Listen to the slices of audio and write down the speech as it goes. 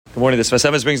Good morning. The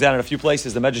Sfas brings down in a few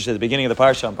places the Medrash at the beginning of the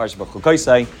Parshas on Parshas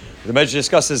Bechukosai. The Medrash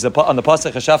discusses on the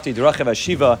pasuk Chashavti Drachev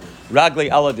Hashiva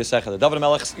Ragli Ala Desecha. The David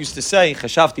Melech used to say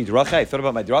Chashavti Drachev. I thought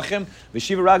about my drachim.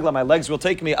 V'shiva Ragla, my legs will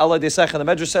take me Ala Desecha. The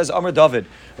Medrash says Amar David.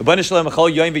 Rebbeinu Shalom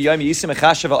Mechol Yoim V'Yoim Yisim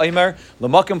Echashav Aimer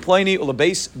L'Makom Ploni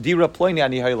U'Lebeis Dira Ploni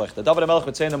Ani Haylech. The David Melech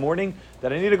would say in the morning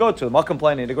that I need to go to the Makom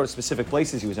Ploni. I need to go to specific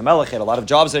places. He was a Melech. He had a lot of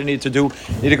jobs that I needed to do.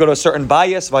 I need to go to a certain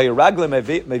bias. V'Yir Ragla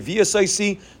Mevia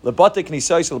Soisi L'Batik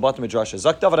Nisais L'Batim Medrash.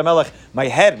 Zak David Melech. My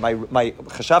head, my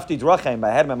Chashavti Drachem,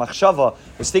 my head, my Machshava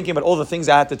was thinking about all the things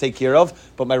I had to take care of,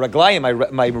 but my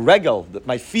raglayim, my regel,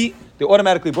 my feet, they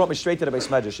automatically brought me straight to the Beis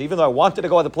Medrash. Even though I wanted to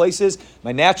go other places,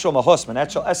 my natural mahos, my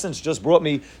natural essence just brought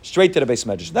me straight to the Beis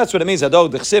Medrash. That's what it means. Ado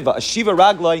d'chsiva, ashiva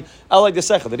raglai, alay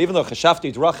desecha. That even though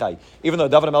chashavti drachai, even though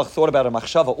David HaMelech thought about a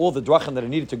machshava, all the drachim that I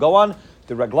needed to go on,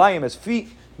 the raglayim, his feet,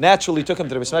 naturally took him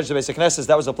to the Beis Medrash, the Beis Knesset.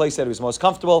 That was the place that he was most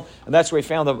comfortable, and that's where he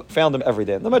found him every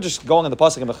day. And the Medrash going on the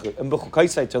pasuk in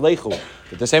Bechukosai telechu.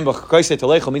 The same Bechukosai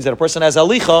telechu means that a person has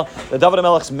halicha. The David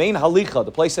HaMelech's main halicha,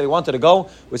 the place that he wanted to go,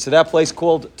 was to that place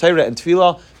called Torah and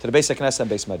Tefillah, to the Beis Knesset and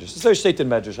Beis Medrash. It's very stated in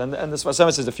Medrash, and the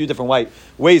Sfas says a few different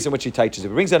ways in which he teaches it.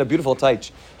 He brings out a beautiful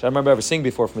taich, which I remember ever seeing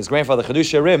before from his grandfather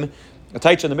Chiddushei Rim. A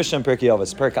taich in the Mishnah in Perkei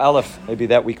Avos. Perk Aleph, maybe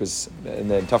that week was in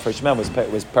the Tafresh Mem was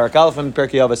Perk Aleph and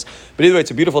Perkei Avos. But either way,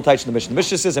 it's a beautiful taich in the Mishnah. The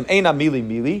Mishnah says, "Eina mili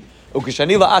mili,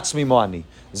 ukishani la'atzmi moani."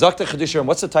 Zakta Chiddushei Rim.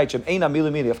 What's the taich? Eina mili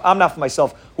mili. If I'm not for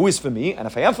myself, who is for me? And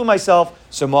if I am for myself,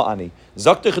 so moani.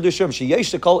 Zakta Chiddushei Rim.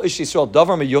 Sheyesh tekol ish Yisrael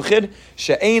davar meyuchid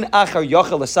she'ein achar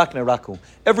yachal l'sakne raku.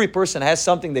 Every person has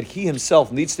something that he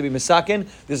himself needs to be misakin.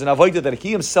 There's an avodah that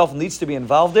he himself needs to be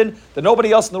involved in that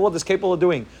nobody else in the world is capable of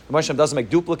doing. The Moshe doesn't make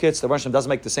duplicates. The Moshe doesn't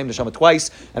make the same neshama twice.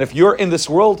 And if you're in this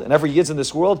world, and every yid's in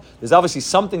this world, there's obviously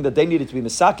something that they needed to be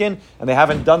misakin, and they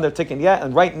haven't done their tikkun yet.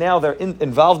 And right now they're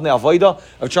involved in the avodah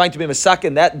of trying to be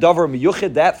misakin, that davar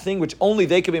miyuchid, that thing which only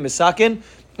they can be misakin,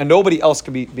 and nobody else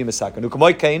can be misakin.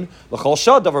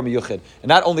 And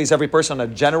not only is every person a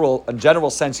general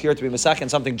sense here to be misakin,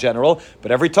 something general,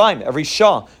 but every time, every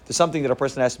shah, there's something that a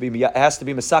person has to be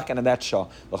misakin in that shah.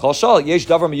 You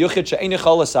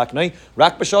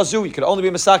can only be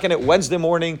misakin it Wednesday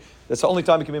morning. That's the only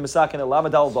time you can be misakin it.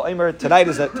 Lamadal ba'omer.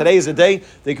 Today is a day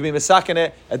that you can be misakin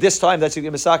it. At this time, that's you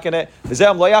can be misakin it. That's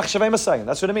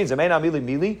what it means.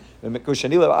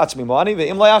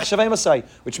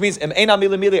 Which means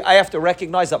I have to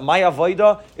recognize that my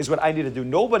avodah is what I need to do.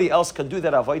 Nobody else can do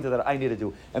that avodah that I need to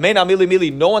do.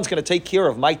 No one's going to take care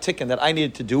of my tikkun that I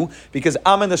needed to do because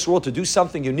I'm in this world to do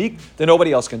something unique that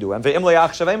nobody else can do. And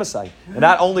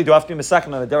not only do I have to be misakin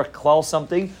on a derech klal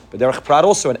something, but derech prat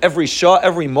also. In every shah,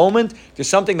 every moment, there's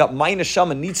something that my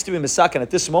neshama needs to be misakin at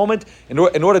this moment in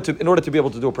order to be able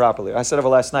to do it properly. I said over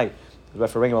last night.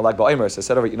 For ringing like Emes, I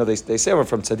said over, they say over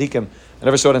from tzaddikim. I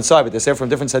never saw it inside, but they say from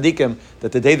different tzaddikim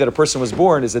that the day that a person was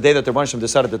born is the day that the Rebbeinu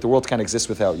decided that the world can't exist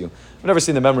without you. I've never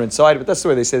seen the memory inside, but that's the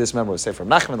way they say this memory. Say from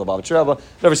Nachman, the Baba Rebbe.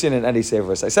 Never seen it in any sefer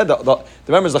verse. I said the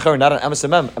memory is l'chayr, not an Emes, a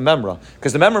memra,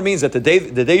 because the memory means that the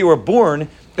day you were born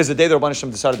is the day the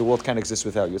Rebbeinu decided the world can't exist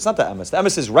without you. It's not the Emes. The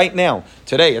Emes is right now,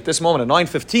 today, at this moment, at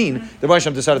 9:15, the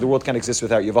Rebbeinu decided the world can't exist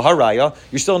without you. V'haraya,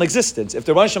 you're still in existence. If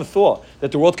the Rebbeinu thought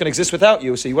that the world can exist without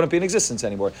you, so you wouldn't be in existence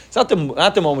anymore. It's not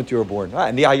the moment you were born.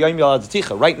 Right now, you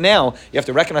have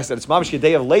to recognize that it's mamish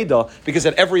day of Leda, because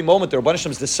at every moment the Rebbeinu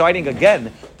is deciding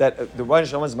again that the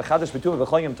Rebbeinu is mechadash b'tuva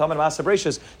v'choyim tamim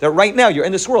ma'asabrishas, that right now you're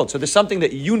in this world. So there's something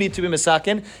that you need to be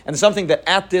misakin, and something that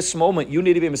at this moment you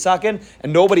need to be misakin,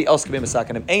 and nobody else can be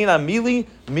misakin. Mili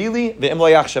ve'im lo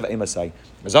yachshav emasai.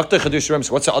 So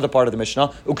what's the other part of the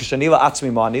Mishnah?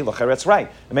 That's right.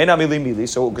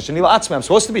 So I'm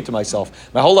supposed to be to myself.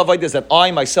 My whole avodah is that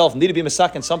I myself need to be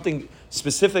misakin something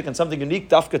specific and something unique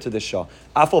dafka to this shah.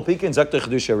 After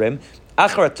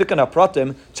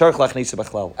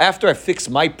I fix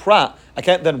my prat, I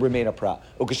can't then remain a prat.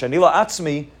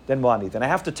 Then I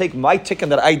have to take my tikkun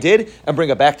that I did and bring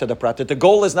it back to the prat. That the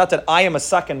goal is not that I am a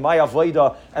sakin my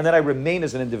avodah and then I remain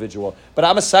as an individual, but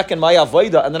I'm a sakin my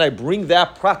avodah and then I bring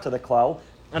that prat to the klal.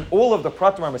 And all of the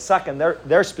pratim are misakin,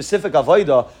 their specific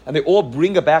avodah, and they all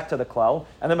bring it back to the klal.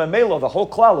 And then Mamelo, the whole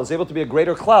klal, is able to be a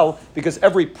greater klal because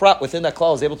every prat within that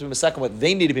klal is able to be misakin what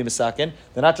they need to be misakin.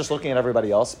 They're not just looking at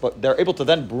everybody else, but they're able to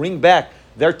then bring back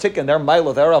their tikkun, their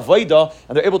milo, their avodah,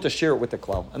 and they're able to share it with the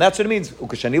klal. And that's what it means.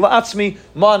 Ukashani la'atzmi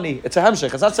mani. It's a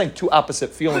hemshech. It's not saying two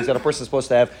opposite feelings that a person is supposed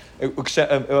to have.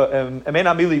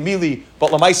 Emena mili,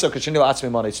 but lamaisa ukashani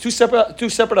la'atzmi mani. It's two separate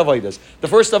avodas. The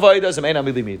first avodah is emena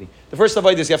mili. The first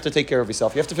avodah is you have to take care of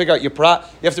yourself. You have to figure out your prat.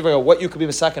 You have to figure out what you could be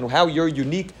misakin, how you're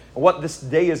unique, and what this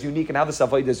day is unique, and how this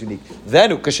avodah is unique.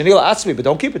 Then ukashani la'atzmi, but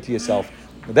don't keep it to yourself.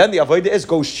 Then the avodah is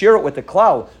go share it with the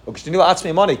klal.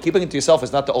 Keeping it to yourself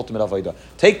is not the ultimate avodah.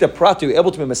 Take the prat to be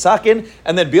able to be masakin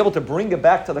and then be able to bring it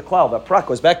back to the klal. That prat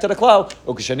goes back to the klal.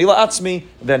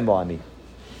 Then moani.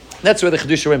 That's where the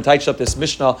Chidusharim touched up this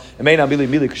Mishnah.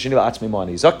 Zaktis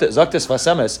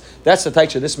Vasemes. That's the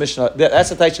touch in this Mishnah. That's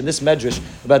the touch in this Medrash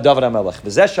about David HaMelech.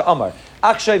 V'zesha Amar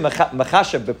Akshay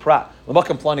Machashev Beprat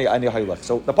L'Makam Plani Ani Haylech.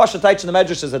 So the Pasha touch in the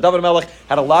Medrash is that David HaMelech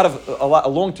had a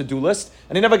long to-do list,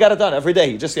 and he never got it done every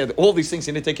day. He just had all these things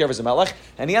he needed to take care of as a Melech,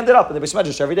 and he ended up in the Beis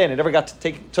Medrash every day, and he never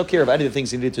took care of any of the things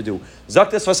he needed to do.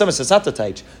 Zaktis Vasemes is not the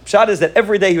touch. Pshat is that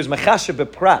every day he was Machashev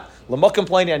Beprat L'Makam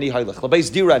Plani Ani Haylech L'Beis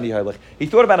Dira Ani Haylech. He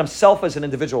thought about himself as an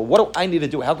individual. What do I need to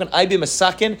do? How can I be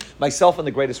masakin myself in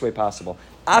the greatest way possible?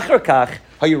 Then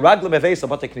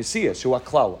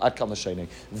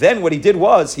what he did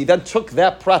was he then took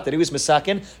that prat that he was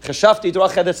masakin.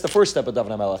 That's the first step of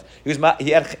David HaMelech.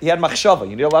 He had machshava.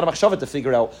 You need a lot of machshava to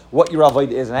figure out what your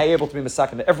avodah is and how you're able to be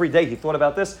masakin. Every day he thought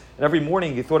about this, and every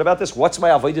morning he thought about this. What's my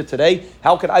avodah today?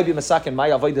 How can I be masakin? My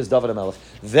avodah is David HaMelech.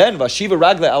 Then vashiva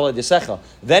ragla ala desecha.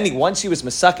 Then once he was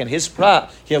masakin his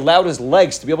prat, he allowed his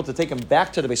legs to be able to take him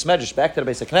back to the Beis Medrash, back to the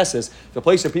Beis Knesses, the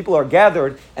place where people are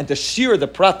gathered, and to shear the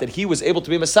prat that he was able to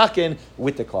be masakin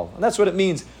with the klal. And that's what it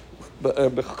means.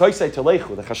 Bechukosai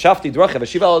telechu, the chashafti dracha,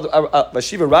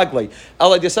 vashiva raglei,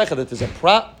 ala desecha, that there's a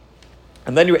prat,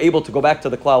 and then you're able to go back to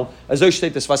the klal. As though you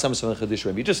state the Sfas from the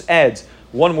Chidusharim. He just adds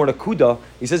one more nakuda.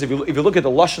 He says if you look at the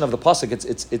lashon of the pasuk, it's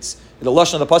the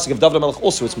lashon of the pasuk of David HaMelech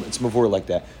also it's mavur like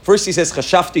that. First he says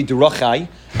chashafti drachai.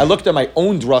 I looked at my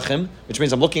own drachim, which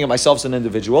means I'm looking at myself as an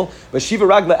individual. Vashiva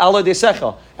ragle ala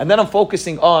desecha, and then I'm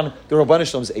focusing on the Rabbanan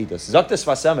Shalom's eidos. Zaktas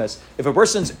vasemes.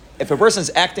 If a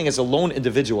person's acting as a lone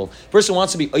individual, a person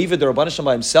wants to be oived the Rabbanan Shalom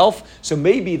by himself. So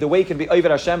maybe the way he can be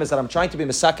oived Hashem is that I'm trying to be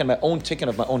masakin my own tikkun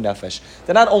of my own nefesh.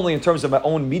 Then not only in terms of my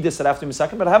own midas that I have to be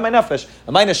masakin, but I have my nefesh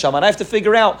and my neshama, and I have to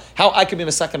figure out how I can be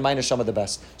masakin my neshama the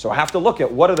best. So I have to look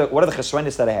at what are the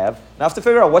chesronis that I have, and I have to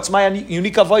figure out what's my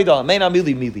unique avodah, meina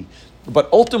mili. But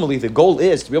ultimately, the goal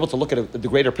is to be able to look at the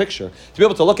greater picture, to be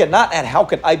able to look at not at how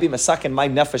could I be masakin my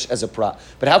nefesh as a prat,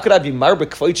 but how could I be marbe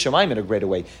kvod shemayim in a greater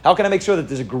way? How can I make sure that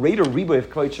there's a greater riba of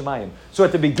kvod shemayim? So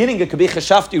at the beginning, it could be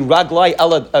chashafti raglai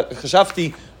ala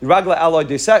chashafti ragla ala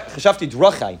chashafti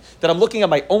drachai, that I'm looking at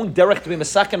my own derech to be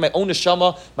masakin my own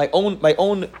neshama, my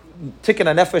own tikkun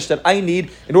nefesh that I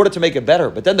need in order to make it better.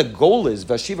 But then the goal is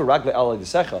vashiva ragla ala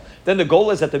desecha. Then the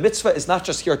goal is that the mitzvah is not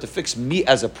just here to fix me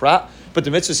as a prat, but the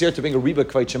mitzvah is here to bring a riba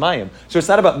kvayt shemayim. So it's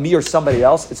not about me or somebody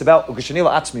else. It's about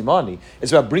ukashanila atzmi mani.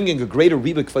 It's about bringing a greater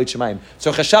riba kvayt shemayim.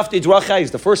 So chashafti drachai is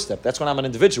the first step. That's when I'm an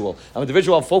individual.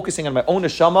 I'm focusing on my own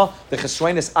neshama, the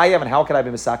chesroinus I have, and how can I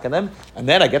be masakin them. And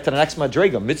then I get to the next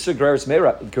madrega, mitzvah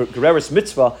gereris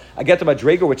mitzvah. I get to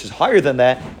madrega which is higher than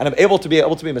that, and I'm able to be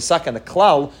masakin the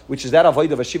klal, which is that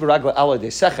avodah vashiva ragla ala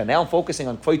desecha. Now I'm focusing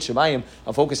on kvayt shemayim.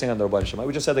 I'm focusing on the Rabbanan Shalom.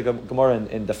 We just said the Gemara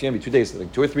in Daf Yomi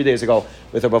 2 or 3 days ago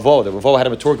with the Ravo. The Ravo had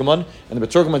a Meturgaman, and the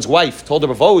Meturgaman's wife told the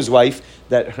Ravo's wife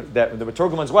that the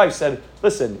Meturgaman's wife said,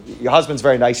 "Listen, your husband's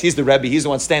very nice. He's the Rebbe. He's the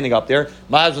one standing up there.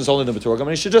 My husband's only the Meturgaman.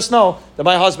 You should just know that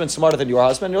my husband's smarter than your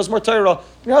husband. He knows more Torah.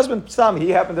 Your husband, Sam, he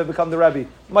happened to become the Rebbe."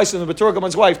 My son, the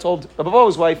Meturgaman's wife, told the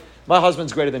Ravo's wife, "My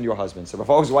husband's greater than your husband." So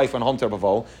Ravo's wife went home to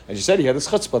Ravo, and she said he had this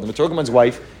chutzpah. The Meturgaman's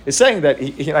wife is saying that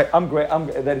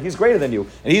that he's greater than you,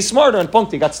 and he's smarter. And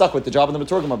Punkti got stuck with the job of the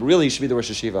Meturgaman, but really he should be the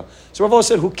Rosh Hashiva. So Ravo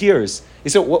said, "Who cares?" He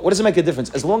said, "What does it make a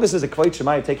difference? As long as there's a kvayt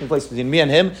shemayim taking place between me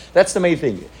and him, that's the main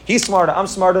thing. He's smarter, I'm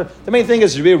smarter. The main thing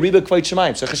is to be a riba kvayt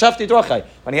shemayim." So chashafti drachai,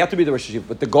 when he have to be the Rosh Hashiva,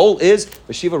 but the goal is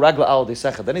vashiva ragla al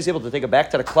desecha. Then he's able to take it back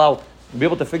to the klal and be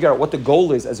able to figure out what the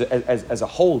goal is as a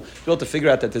whole, to be able to figure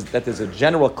out that there's a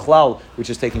general klal which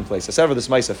is taking place. I said over this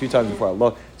mice a few times before. I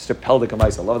love it's a peldic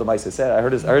mice. I love the mice. I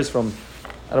heard this from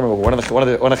I don't remember one of the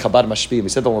Chabad mashpim. He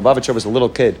said that when Lubavitcher was a little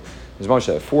kid, he was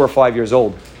 4 or 5 years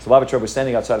old. So Lubavitcher was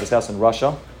standing outside of his house in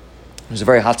Russia. It was a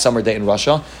very hot summer day in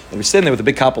Russia, and he was sitting there with a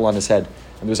big couple on his head.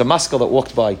 And there was a maskell that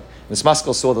walked by. And this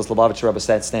maskell saw this Lubavitcher Rebbe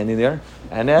standing there,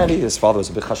 and then his father was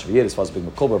a big chashaviyid, his father was a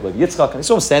big Mekulber, big Yitzchak, and he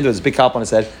saw him standing with his big cap on his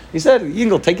head. He said,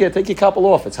 "Yingel, take your couple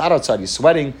off. It's hot outside. You're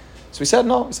sweating." So he said,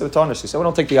 "No." He said, "Tarnish." He said, "We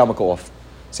don't take the yarmulke off."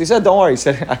 So he said, "Don't worry." He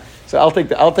said, "So I'll take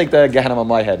the Gehenna on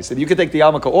my head." He said, "You can take the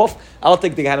yarmulke off. I'll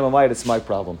take the Gehenna on my head. It's my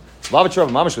problem." So Lubavitcher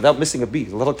Rebbe Mamish, without missing a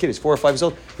beat, a little kid, he's 4 or 5 years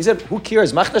old. He said, "Who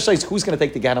cares? Machdashay is who's going to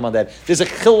take the Gehenna on that? There's a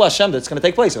chil Hashem that's going to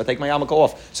take place if I take my yarmulke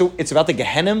off." So it's about the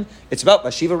Gehenna. It's about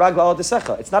Vashiva Ragla Al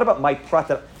Desecha. It's not about my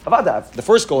prat. Avodah. The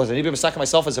first goal is I need to be Masaka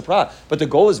myself as a prat, but the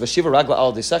goal is Vashiva Ragla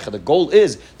Al Desecha. The goal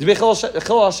is to be Chil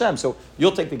Hashem. So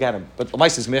you'll take the Ganim. But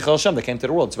Omais is Chil Hashem that came to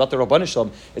the world. It's about the Rabban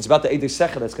Shalom. It's about the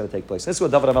Desecha that's going to take place. This is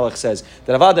what David HaMelech says.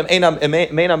 That Avadam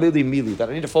Meina Mili. That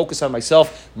I need to focus on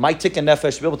myself, my tikkun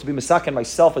nefesh, to be able to be Masakin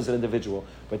myself as an individual.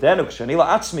 But then Shanila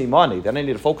Atzmi Mani. Then I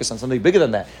need to focus on something bigger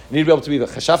than that. I need to be able to be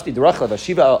Chashafti Duracha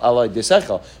Vashiva Al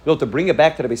Desecha. Be able to bring it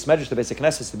back to the Beis Medrash, the Beis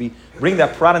Knesset, bring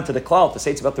that prat into the cloud, to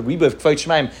say it's about the Rebbe of Kvayt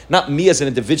Shemaim, not me as an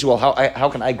individual. How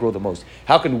can I grow the most?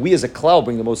 How can we as a cloud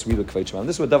bring the most Rebbe of Kvayt Shemaim?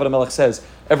 This is what David HaMelech says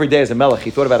every day as a melech.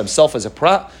 He thought about himself as a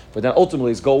prat, but then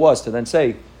ultimately his goal was to then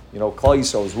say, Klal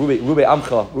Yisrael is Rubei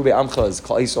Amcha is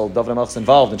Klal Yisrael. David HaMelech is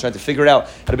involved in trying to figure out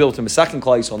how to be able to misakin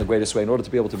Klal Yisrael in the greatest way in order to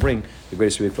be able to bring the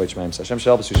greatest Rebbe of Kvayt Shemaim. So Hashem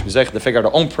shall help us to figure out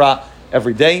our own prat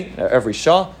every day, every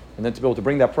shah, and then to be able to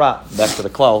bring that prat back to the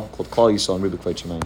Klal called Klal Yisrael and Rebbe of Kvayt Shemaim.